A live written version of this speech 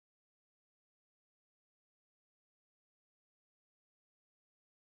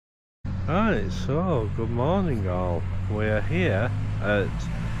Right, so good morning all. We're here at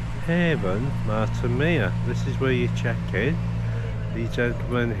Haven, Marton. This is where you check in. These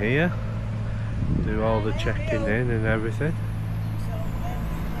gentlemen here do all the checking in and everything.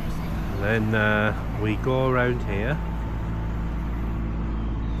 And then we go around here,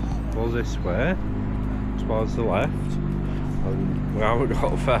 go this way towards the left, and we haven't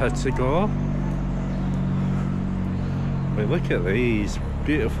got far to go. But look at these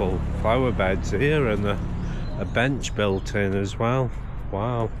beautiful flower beds here, and a bench built in as well.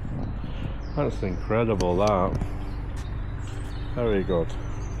 Wow, that's incredible. That very good,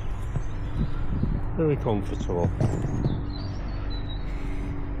 very comfortable.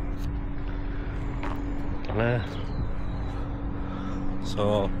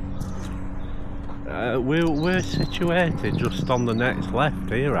 So we're situated just on the next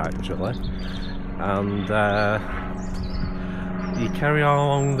left here actually, and you carry on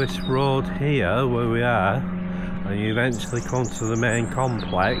along this road here where we are, and you eventually come to the main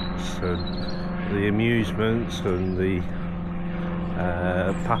complex and the amusements and the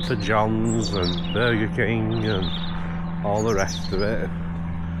Papa John's and Burger King and all the rest of it.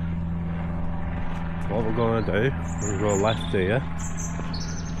 What we're going to do, we'll go left here.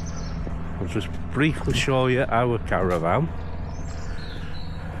 I'll just briefly show you our caravan,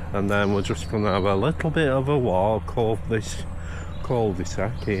 and then we're just going to have a little bit of a walk up this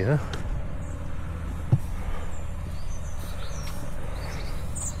cul-de-sac here.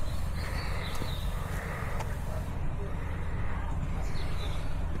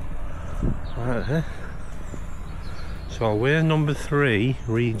 Right, so we're number 3,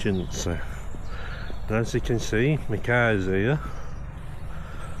 Regency. And as you can see, my car's here,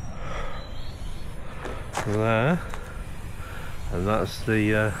 there, and that's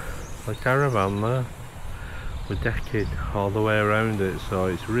the caravan there. We're decking all the way around it, so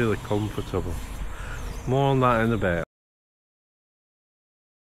it's really comfortable. More on that in a bit.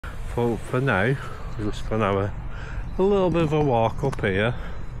 For now, we're just going to have a little bit of a walk up here.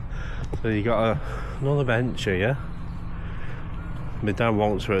 So you got another bench here. My dad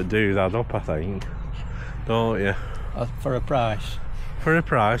wants her to do that up, I think, don't you? For a price. For a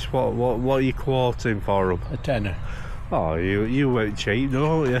price? What are you quoting for them? A tenner. Oh, you weren't cheap,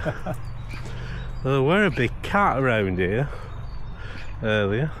 don't you? There were a big cat around here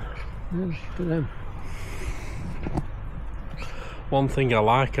earlier. Yes, for them. One thing I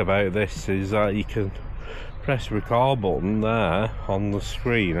like about this is that you can press the record button there on the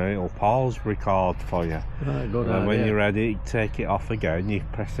screen and it'll pause record for you. Right, good and when idea. you're ready, take it off again, you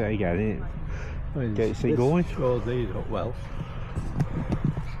press it again, it gets it going. Shows these up well.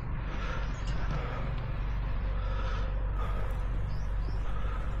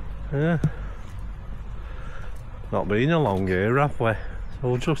 Yeah. Not been along here, have we? So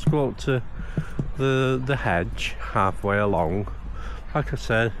we'll just go up to the hedge halfway along. Like I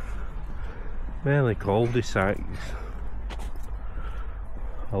said, mainly cul-de-sacs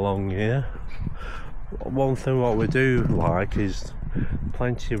along here. One thing what we do like is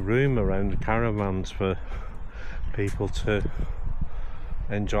plenty of room around the caravans for people to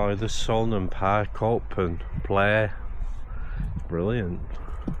enjoy the sun and park up and play. Brilliant.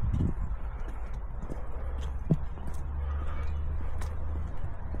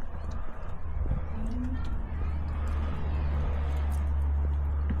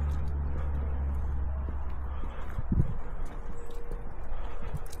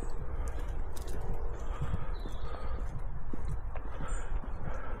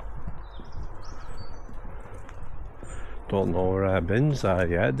 Don't know where our bins are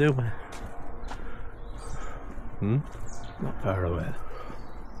yet, do we? Not far away.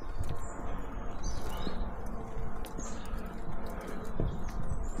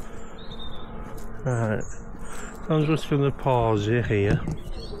 Right, so I'm just going to pause you here.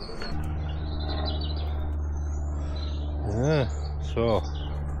 Yeah, so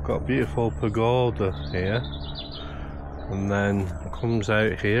got a beautiful pagoda here, and then it comes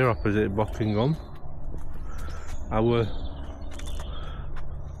out here opposite Buckingham. Our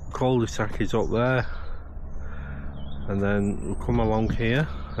cul-de-sac is up there, and then we'll come along here,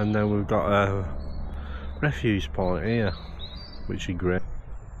 and then we've got a refuse point here, which is great.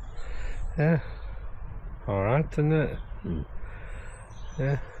 Yeah, alright, isn't it?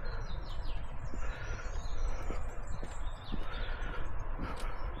 Yeah.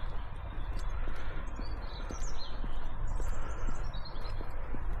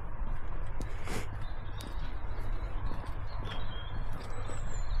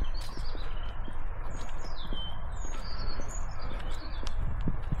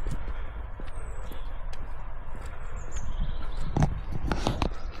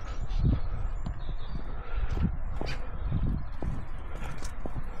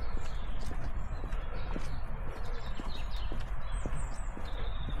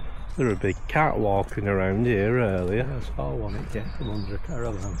 There were a big cat walking around here earlier. I saw one, it came from under a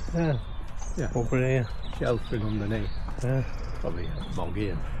caravan. Yeah. Yeah. Over here. Sheltering underneath. Yeah. Probably a mog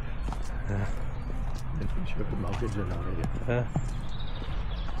here. Yeah. Making sure the moggers are not here. Yeah.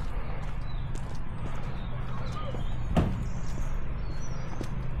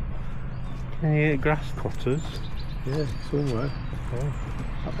 Can you get grass cutters? Yeah, somewhere. Oh.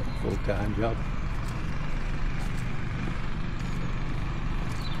 Have a full-time job.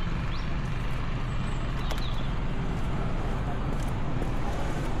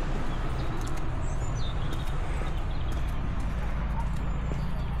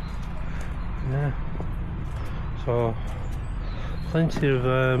 Yeah. So plenty of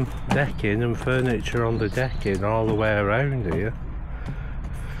decking and furniture on the decking all the way around here.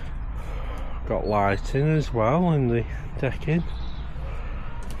 Got lighting as well in the decking,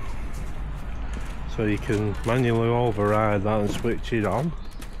 so you can manually override that and switch it on.